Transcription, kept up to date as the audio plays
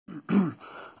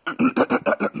I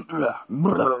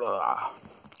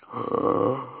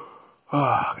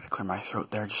gotta clear my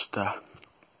throat there. Just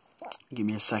give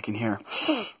me a second here.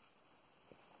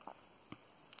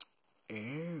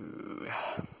 Ew.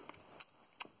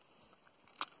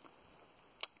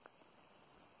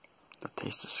 That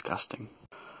tastes disgusting.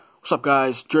 What's up,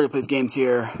 guys? Jordy Plays Games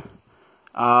here.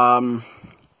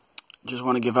 Just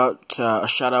want to give out a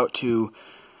shout out to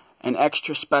an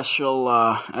extra special,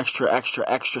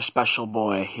 extra special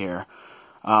boy here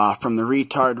from the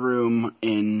retard room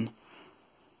in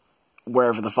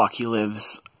wherever the fuck he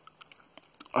lives,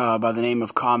 by the name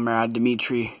of Comrade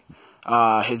Dimitri.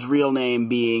 His real name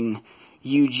being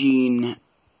Eugene,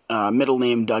 middle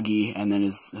name Dougie, and then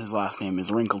his last name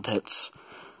is Wrinkle Tits.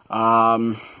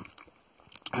 Who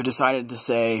decided to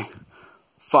say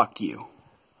 "fuck you"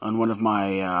 on one of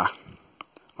my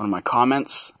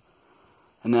comments,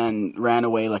 and then ran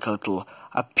away like a little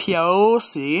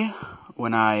pussy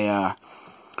when I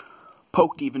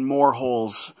poked even more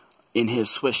holes in his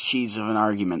Swiss cheese of an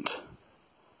argument,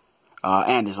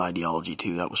 and his ideology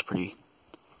too. That was pretty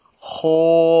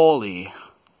holy,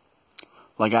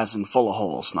 like as in full of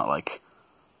holes, not like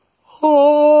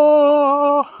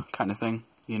oh kind of thing,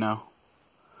 you know.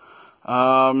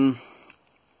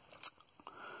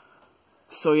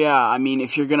 So yeah, I mean,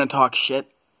 if you're gonna talk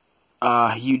shit,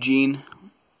 Eugene,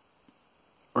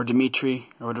 or Dimitri,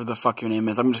 or whatever the fuck your name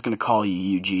is, I'm just gonna call you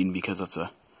Eugene because that's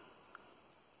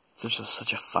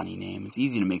such a funny name. It's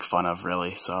easy to make fun of,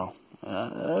 really, so,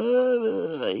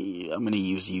 I'm gonna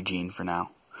use Eugene for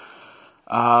now.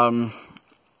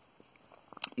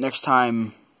 Next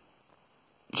time,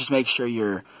 just make sure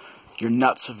your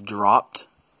nuts have dropped,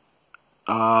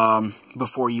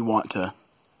 before you want to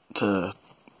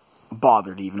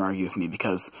bother to even argue with me,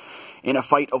 because in a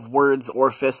fight of words or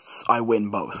fists, I win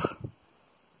both.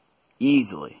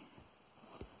 Easily.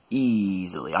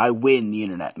 I win the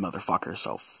internet, motherfucker,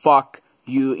 so fuck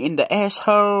you in the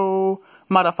asshole,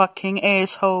 motherfucking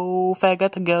asshole,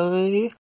 faggot guy.